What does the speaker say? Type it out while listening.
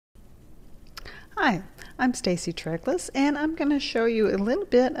Hi, I'm Stacy Treckless, and I'm going to show you a little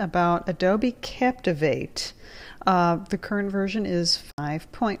bit about Adobe Captivate. The current version is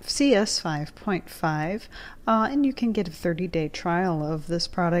CS 5.5, and you can get a 30-day trial of this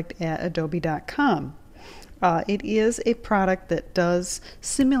product at adobe.com. It is a product that does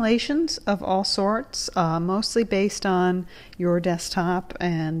simulations of all sorts, mostly based on your desktop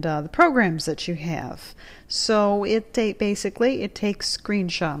and the programs that you have. So basically it takes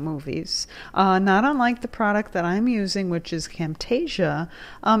screenshot movies, not unlike the product that I'm using, which is Camtasia,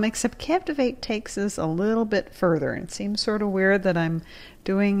 except Captivate takes this a little bit further. It seems sort of weird that I'm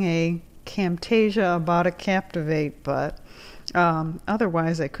doing a Camtasia about a Captivate, but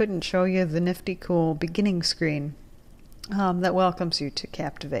otherwise I couldn't show you the nifty cool beginning screen that welcomes you to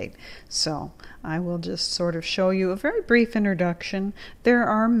Captivate. So I will just sort of show you a very brief introduction. There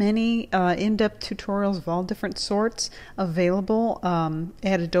are many in-depth tutorials of all different sorts available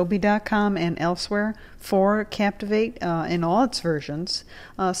at adobe.com and elsewhere for Captivate in all its versions.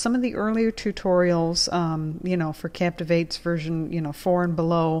 Some of the earlier tutorials, for Captivate's version, 4 and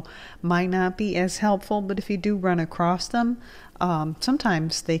below, might not be as helpful, but if you do run across them,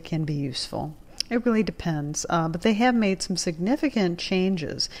 sometimes they can be useful. It really depends, but they have made some significant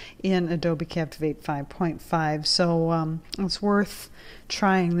changes in Adobe Captivate 5.5, so it's worth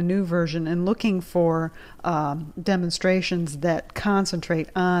trying the new version and looking for demonstrations that concentrate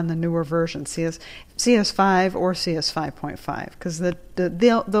on the newer version, CS5 or CS 5.5, because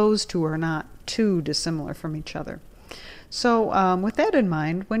those two are not too dissimilar from each other. So with that in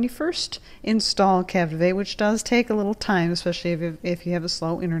mind, when you first install Captivate, which does take a little time, especially if you have a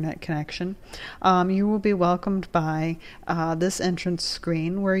slow internet connection, you will be welcomed by this entrance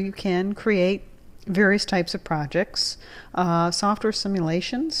screen where you can create various types of projects. Software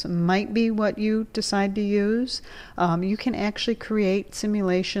simulations might be what you decide to use. You can actually create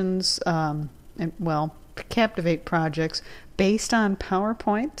simulations, Captivate projects based on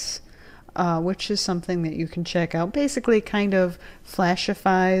PowerPoints. Which is something that you can check out. Basically kind of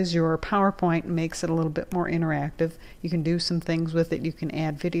flashifies your PowerPoint and makes it a little bit more interactive. You can do some things with it. You can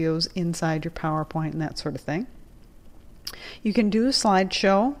add videos inside your PowerPoint and that sort of thing. You can do a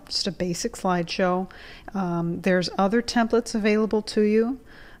slideshow, just a basic slideshow. There's other templates available to you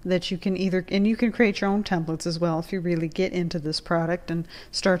that you can and you can create your own templates as well if you really get into this product and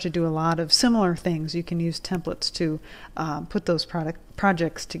start to do a lot of similar things. You can use templates to put those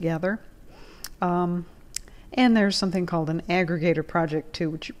projects together. And there's something called an aggregator project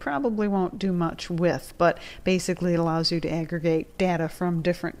too, which you probably won't do much with, but basically it allows you to aggregate data from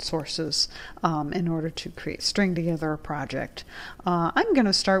different sources in order to string together a project. I'm going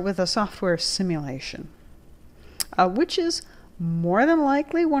to start with a software simulation, which is more than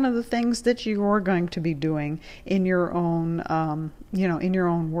likely one of the things that you're going to be doing in your own, in your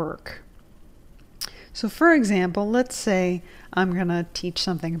own work. So for example, let's say I'm going to teach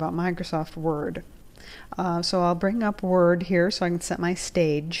something about Microsoft Word. So I'll bring up Word here so I can set my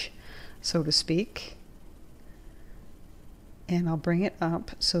stage, so to speak. And I'll bring it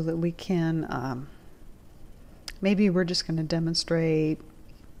up so that we can, maybe we're just going to demonstrate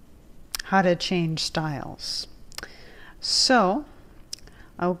how to change styles. So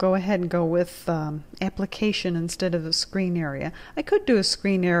I'll go ahead and go with application instead of a screen area. I could do a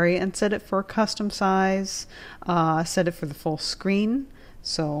screen area and set it for custom size, set it for the full screen.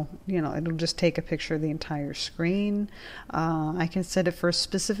 So, it'll just take a picture of the entire screen. I can set it for a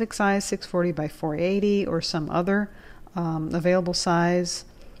specific size, 640 by 480 or some other available size.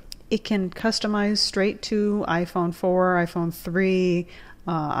 It can customize straight to iPhone 4, iPhone 3,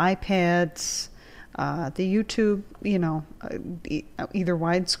 iPads, the YouTube, either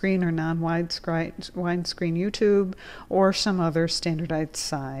widescreen or non-widescreen YouTube, or some other standardized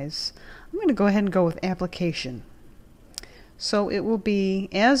size. I'm going to go ahead and go with application. So it will be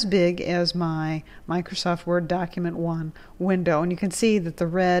as big as my Microsoft Word Document 1 window, and you can see that the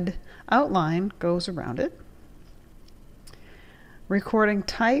red outline goes around it. Recording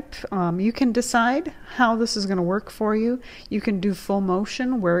type, you can decide how this is going to work for you. You can do full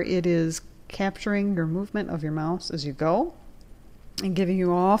motion, where it is capturing your movement of your mouse as you go and giving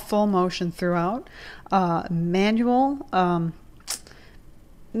you all full motion throughout.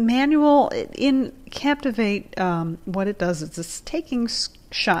 Manual in Captivate, what it does is it's taking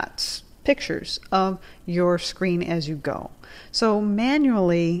pictures of your screen as you go. So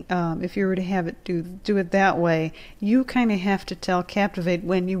manually, if you were to have it do it that way, you kind of have to tell Captivate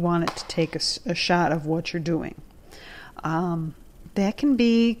when you want it to take a shot of what you're doing. That can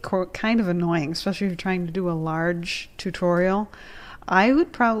be kind of annoying, especially if you're trying to do a large tutorial. I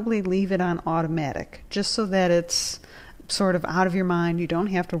would probably leave it on automatic, just so that it's sort of out of your mind. You don't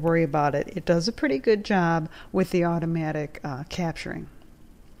have to worry about it. It does a pretty good job with the automatic capturing.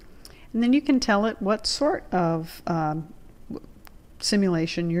 And then you can tell it what sort of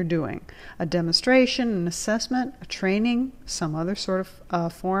simulation you're doing. A demonstration, an assessment, a training, some other sort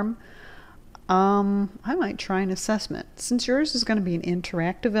of form. I might try an assessment. Since yours is going to be an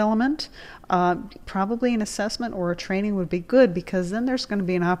interactive element, probably an assessment or a training would be good, because then there's going to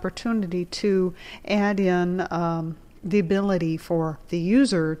be an opportunity to add in the ability for the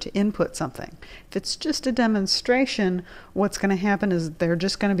user to input something. If it's just a demonstration, what's going to happen is they're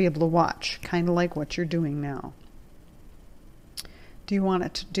just going to be able to watch, kind of like what you're doing now. Do you want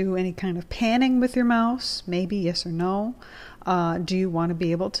it to do any kind of panning with your mouse? Maybe yes or no. Do you want to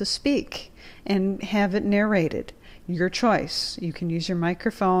be able to speak and have it narrated? Your choice. You can use your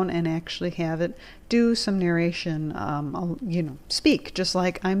microphone and actually have it do some narration, speak, just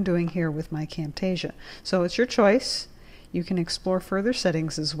like I'm doing here with my Camtasia. So it's your choice. You can explore further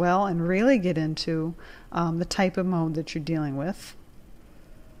settings as well and really get into the type of mode that you're dealing with.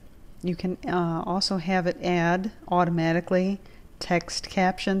 You can also have it add automatically text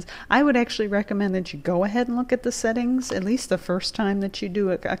captions. I would actually recommend that you go ahead and look at the settings at least the first time that you do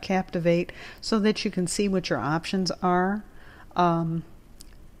a Captivate, so that you can see what your options are.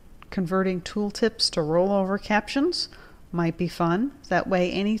 Converting tooltips to rollover captions might be fun. That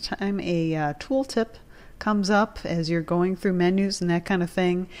way, anytime a tooltip comes up as you're going through menus and that kind of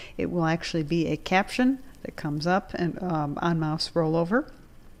thing, it will actually be a caption that comes up and on mouse rollover.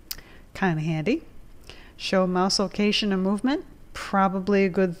 Kind of handy. Show mouse location and movement. Probably a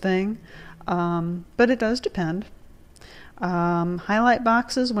good thing, but it does depend. Highlight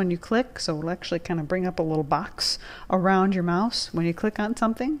boxes when you click, so it'll actually kind of bring up a little box around your mouse when you click on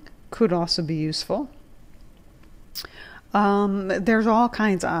something. Could also be useful. There's all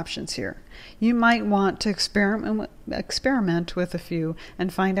kinds of options here. You might want to experiment with a few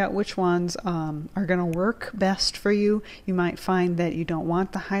and find out which ones are going to work best for you. You might find that you don't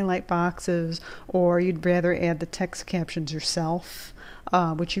want the highlight boxes, or you'd rather add the text captions yourself,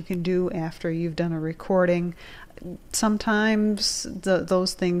 which you can do after you've done a recording. Sometimes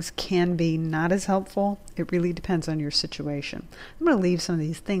those things can be not as helpful. It really depends on your situation. I'm going to leave some of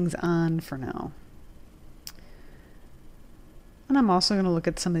these things on for now. And I'm also going to look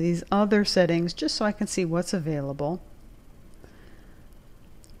at some of these other settings just so I can see what's available.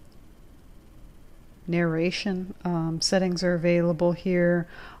 Narration settings are available here.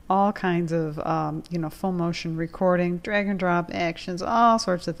 All kinds of full motion recording, drag and drop actions, all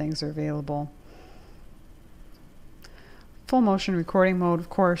sorts of things are available. Full motion recording mode, of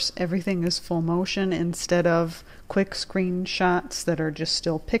course, everything is full motion instead of quick screenshots that are just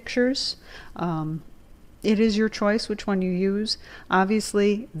still pictures. It is your choice which one you use.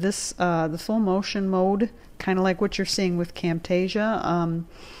 Obviously, this the full motion mode, kind of like what you're seeing with Camtasia,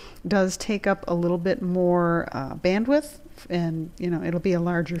 does take up a little bit more bandwidth, and it'll be a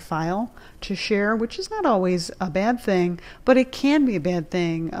larger file to share, which is not always a bad thing, but it can be a bad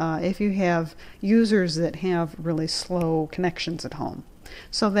thing if you have users that have really slow connections at home.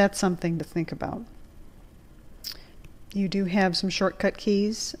 So that's something to think about. You do have some shortcut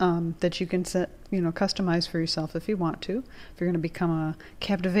keys that you can set, customize for yourself if you want to. If you're going to become a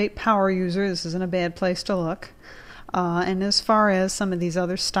Captivate power user, this isn't a bad place to look. And as far as some of these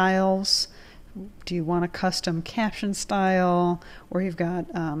other styles, do you want a custom caption style, or you've got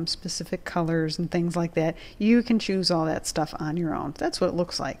specific colors and things like that? You can choose all that stuff on your own. That's what it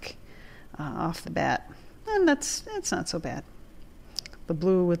looks like off the bat, and that's not so bad. The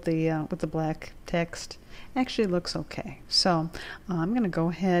blue with the black text actually looks okay. So I'm going to go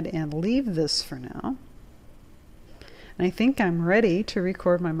ahead and leave this for now. And I think I'm ready to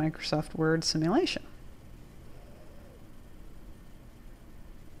record my Microsoft Word simulation.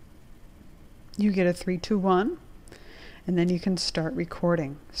 You get a 3, 2, 1, and then you can start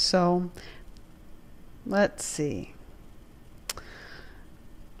recording. So let's see.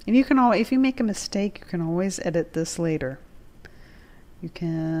 And you can always, if you make a mistake, you can always edit this later. You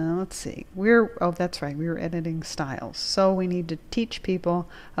can, let's see, that's right, we were editing styles. So we need to teach people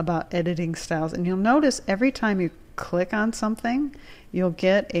about editing styles. And you'll notice every time you click on something, you'll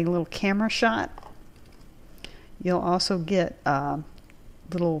get a little camera shot. You'll also get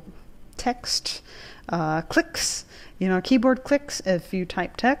little text clicks, keyboard clicks. If you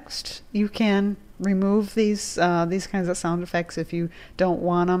type text, you can remove these kinds of sound effects if you don't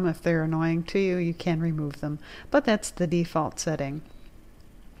want them. If they're annoying to you, you can remove them. But that's the default setting.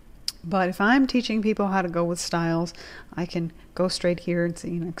 But if I'm teaching people how to go with styles, I can go straight here and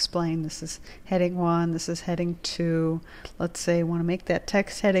see, explain this is heading 1, this is heading 2. Let's say I want to make that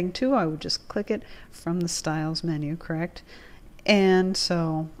text heading 2, I would just click it from the styles menu, correct? And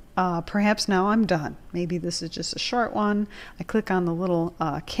so perhaps now I'm done. Maybe this is just a short one. I click on the little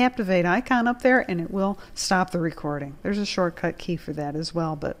Captivate icon up there and it will stop the recording. There's a shortcut key for that as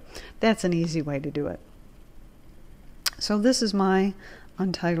well, but that's an easy way to do it. So this is my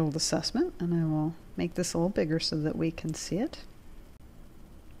untitled assessment, and I will make this a little bigger so that we can see it.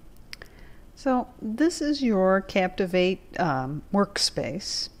 So this is your Captivate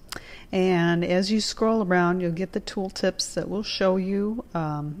workspace, and as you scroll around you'll get the tooltips that will show you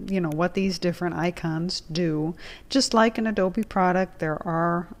what these different icons do. Just like an Adobe product, there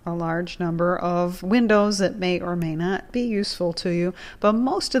are a large number of windows that may or may not be useful to you, but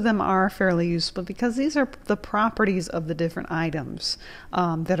most of them are fairly useful because these are the properties of the different items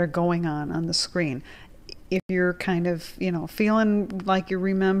that are going on the screen. If you're kind of feeling like you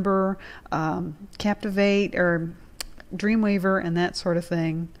remember Captivate or Dreamweaver and that sort of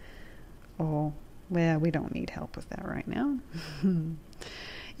thing, oh, well, we don't need help with that right now.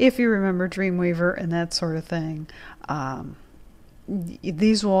 If you remember Dreamweaver and that sort of thing,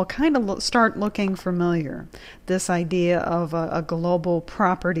 these will kind of start looking familiar. This idea of a global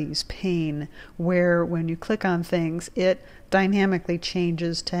properties pane, where when you click on things, it dynamically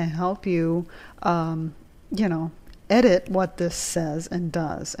changes to help you, edit what this says and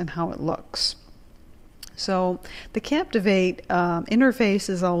does and how it looks. So the Captivate interface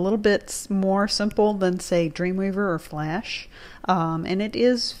is a little bit more simple than, say, Dreamweaver or Flash, and it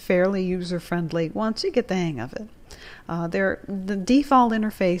is fairly user-friendly once you get the hang of it. The default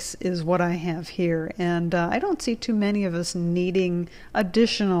interface is what I have here, and I don't see too many of us needing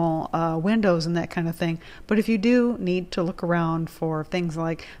additional windows and that kind of thing. But if you do need to look around for things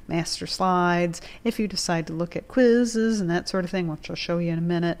like master slides, if you decide to look at quizzes and that sort of thing, which I'll show you in a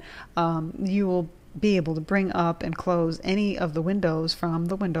minute, you will be able to bring up and close any of the windows from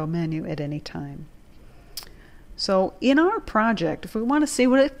the window menu at any time. So in our project, if we want to see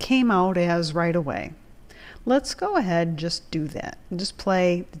what it came out as right away, let's go ahead and just do that. And just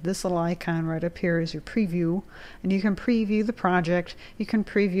play this little icon right up here as your preview, and you can preview the project. You can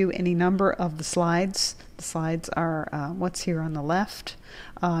preview any number of the slides. The slides are what's here on the left.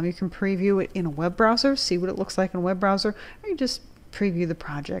 You can preview it in a web browser, see what it looks like in a web browser, or you just preview the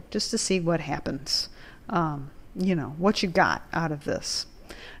project just to see what happens, what you got out of this.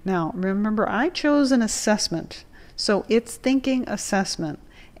 Now remember, I chose an assessment, so it's thinking assessment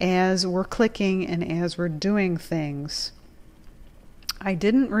as we're clicking and as we're doing things. I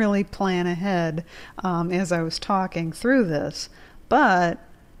didn't really plan ahead as I was talking through this, but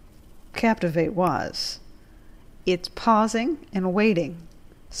Captivate was. It's pausing and waiting.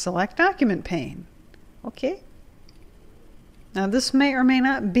 Select document pane. Okay. Now this may or may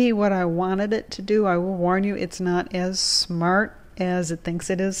not be what I wanted it to do. I will warn you, it's not as smart as it thinks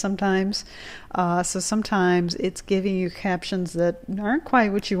it is sometimes. So sometimes it's giving you captions that aren't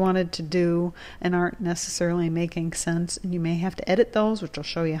quite what you wanted to do and aren't necessarily making sense, and you may have to edit those, which I'll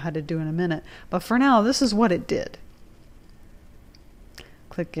show you how to do in a minute. But for now, this is what it did.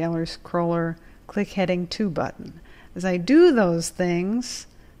 Click Gallery Scroller, click Heading 2 button. As I do those things,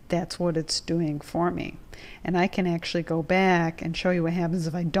 that's what it's doing for me. And I can actually go back and show you what happens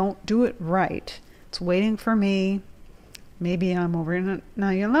if I don't do it right. It's waiting for me. Maybe I'm over in. Now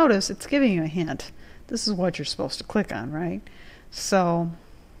you'll notice it's giving you a hint. This is what you're supposed to click on, right? So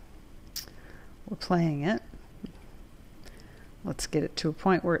we're playing it. Let's get it to a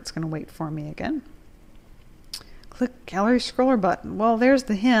point where it's going to wait for me again. Click Gallery Scroller button. Well, there's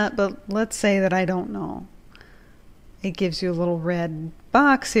the hint, but let's say that I don't know. It gives you a little red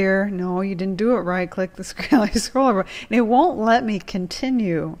box here. No, you didn't do it right. Click the Gallery Scroller button. And it won't let me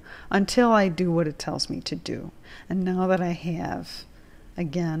continue until I do what it tells me to do. And now that I have,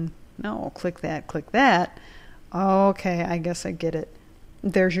 again, no, click that, click that. Okay, I guess I get it.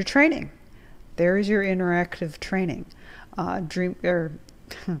 There's your training. There's your interactive training.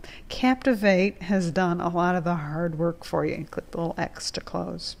 Captivate has done a lot of the hard work for you. Click the little X to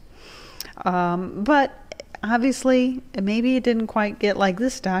close. But obviously, maybe it didn't quite get like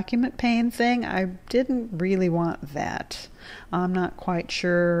this document pane thing. I didn't really want that. I'm not quite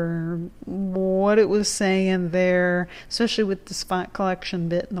sure what it was saying there, especially with this font collection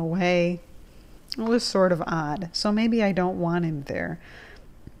bit in the way. It was sort of odd. So maybe I don't want him there.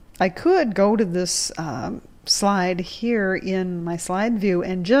 I could go to this slide here in my slide view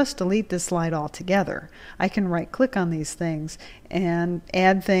and just delete this slide altogether. I can right click on these things and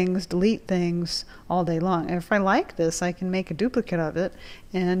add things, delete things all day long. And if I like this, I can make a duplicate of it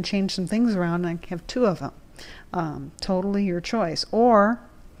and change some things around, and I can have two of them. Totally your choice. Or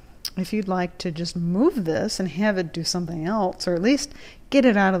if you'd like to just move this and have it do something else, or at least get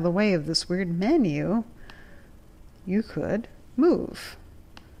it out of the way of this weird menu, you could move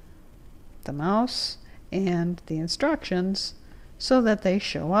the mouse and the instructions so that they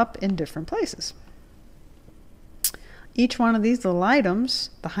show up in different places. Each one of these little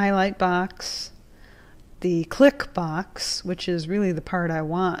items, the highlight box, the click box, which is really the part I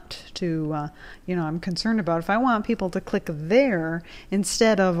want to, I'm concerned about. If I want people to click there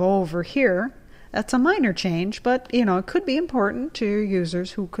instead of over here, that's a minor change, but it could be important to your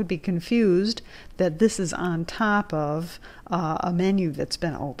users who could be confused that this is on top of a menu that's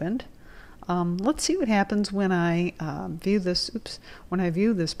been opened. Let's see what happens when I view this. When I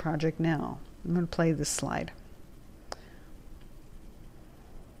view this project now. I'm going to play this slide.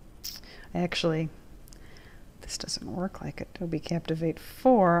 Actually, this doesn't work like Adobe Captivate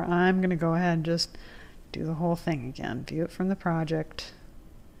 4. I'm going to go ahead and just do the whole thing again. View it from the project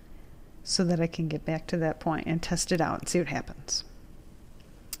so that I can get back to that point and test it out and see what happens.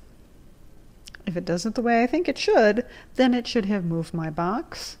 If it does it the way I think it should, then it should have moved my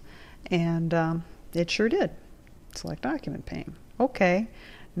box. And it sure did. Select document pane. Okay,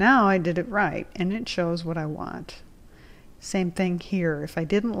 now I did it right, and it shows what I want. Same thing here. If I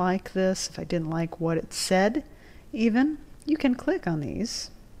didn't like this, if I didn't like what it said, even, you can click on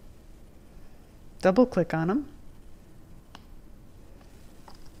these, double click on them,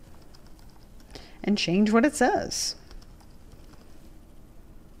 and change what it says.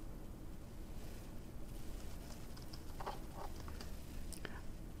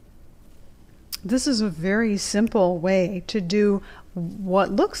 This is a very simple way to do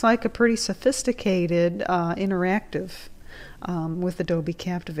what looks like a pretty sophisticated interactive with Adobe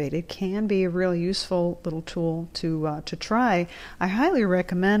Captivate. It can be a really useful little tool to try. I highly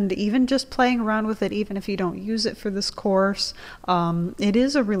recommend even just playing around with it, even if you don't use it for this course. It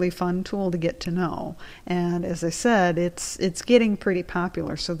is a really fun tool to get to know. And as I said, it's getting pretty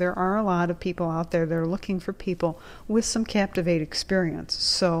popular. So there are a lot of people out there that are looking for people with some Captivate experience.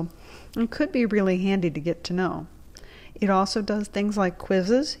 So it could be really handy to get to know. It also does things like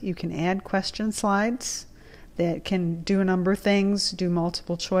quizzes. You can add question slides that can do a number of things, do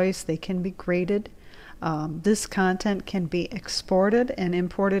multiple choice. They can be graded. This content can be exported and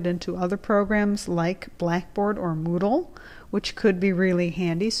imported into other programs like Blackboard or Moodle, which could be really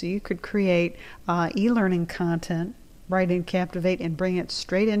handy. So you could create e-learning content right in Captivate and bring it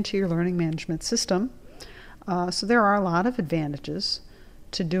straight into your learning management system. So there are a lot of advantages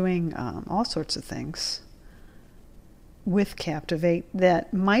to doing all sorts of things with Captivate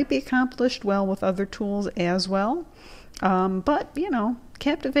that might be accomplished well with other tools as well. But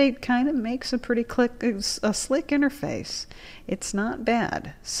Captivate kind of makes a pretty slick interface. It's not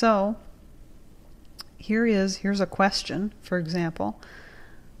bad. So here's a question, for example.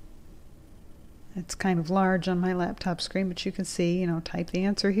 It's kind of large on my laptop screen, but you can see, type the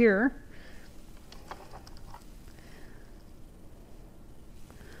answer here.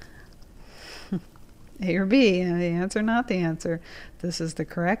 A or B, the answer, not the answer. This is the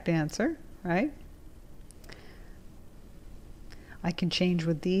correct answer, right? I can change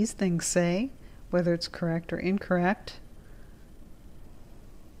what these things say, whether it's correct or incorrect.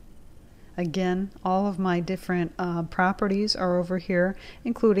 Again, all of my different properties are over here,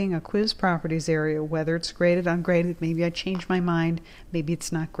 including a quiz properties area, whether it's graded, ungraded. Maybe I change my mind. Maybe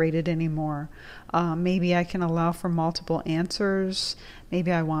it's not graded anymore. Maybe I can allow for multiple answers.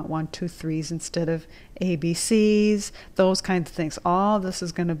 Maybe I want 1, 2, 3s instead of ABCs, those kinds of things. All this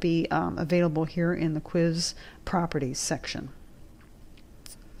is going to be available here in the quiz properties section.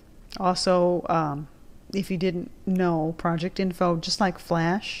 Also, if you didn't know, project info, just like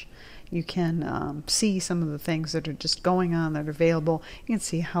Flash, you can see some of the things that are just going on that are available. You can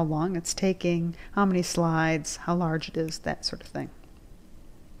see how long it's taking, how many slides, how large it is, that sort of thing.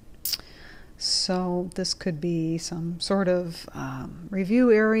 So this could be some sort of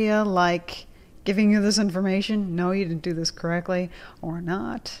review area, like giving you this information, no, you didn't do this correctly, or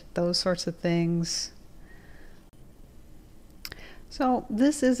not, those sorts of things. So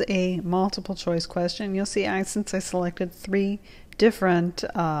this is a multiple choice question. You'll see since I selected 3 different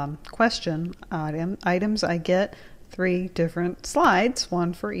question items, I get 3 different slides,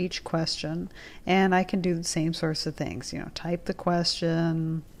 1 for each question, and I can do the same sorts of things. Type the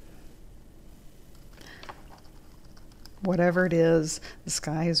question, whatever it is, the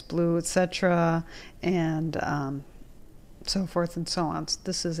sky is blue, etc., and so forth and so on. So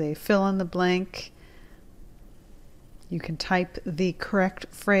this is a fill in the blank. You can type the correct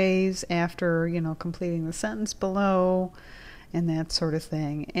phrase after, completing the sentence below and that sort of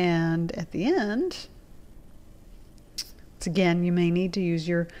thing. And at the end, again, you may need to use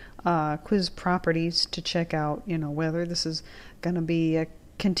your quiz properties to check out, whether this is going to be a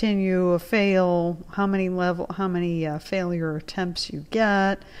continue, a fail, how many failure attempts you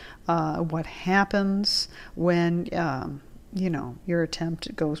get, what happens when your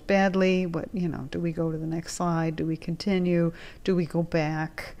attempt goes badly, do we go to the next slide, do we continue, do we go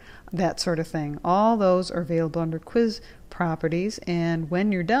back, that sort of thing. All those are available under quiz properties, and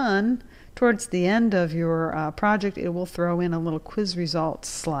when you're done, towards the end of your project, it will throw in a little quiz results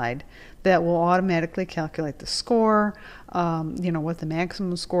slide that will automatically calculate the score, what the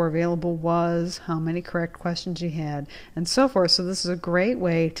maximum score available was, how many correct questions you had, and so forth. So this is a great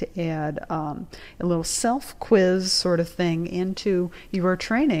way to add a little self-quiz sort of thing into your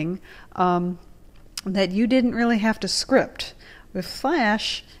training that you didn't really have to script. With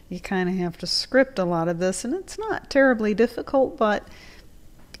Flash, you kind of have to script a lot of this, and it's not terribly difficult, but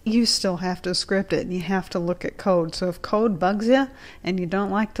you still have to script it, and you have to look at code. So if code bugs you and you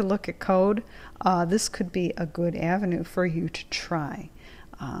don't like to look at code, this could be a good avenue for you to try.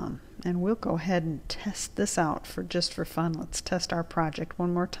 And we'll go ahead and test this out just for fun. Let's test our project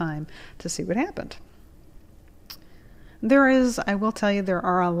one more time to see what happened. I will tell you, there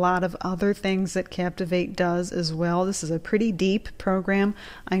are a lot of other things that Captivate does as well. This is a pretty deep program.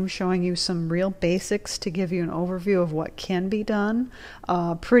 I'm showing you some real basics to give you an overview of what can be done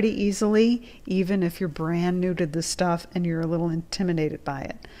pretty easily, even if you're brand new to this stuff and you're a little intimidated by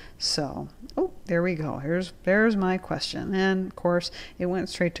it. So, there we go. There's my question. And of course, it went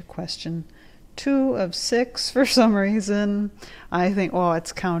straight to question 2 of 6 for some reason. I think,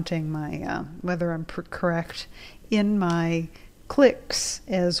 it's counting my whether I'm correct in my clicks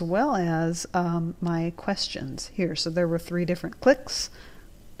as well as my questions here. So there were 3 different clicks,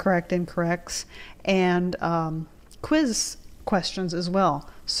 correct, incorrects, and quiz questions as well.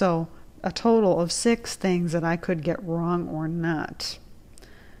 So a total of 6 things that I could get wrong or not.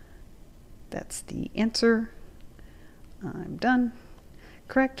 That's the answer. I'm done.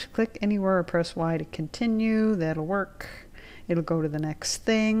 Correct, click anywhere or press Y to continue. That'll work. It'll go to the next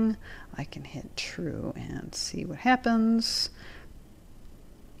thing. I can hit true and see what happens.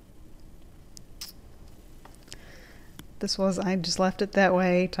 I just left it that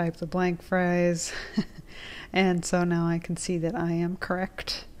way, type the blank phrase, and so now I can see that I am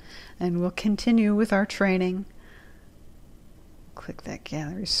correct. And we'll continue with our training. Click that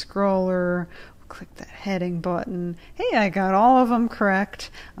gallery scroller. Click that heading button. Hey, I got all of them correct.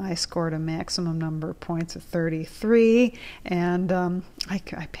 I scored a maximum number of points of 33, and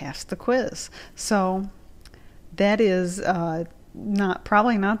I passed the quiz. So that is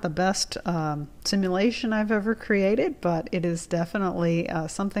probably not the best simulation I've ever created, but it is definitely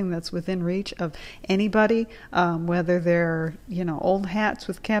something that's within reach of anybody, whether they're old hats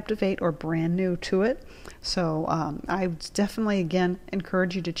with Captivate or brand new to it. So I would definitely, again,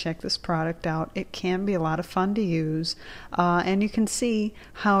 encourage you to check this product out. It can be a lot of fun to use, and you can see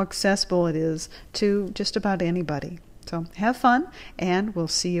how accessible it is to just about anybody. So have fun, and we'll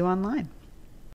see you online.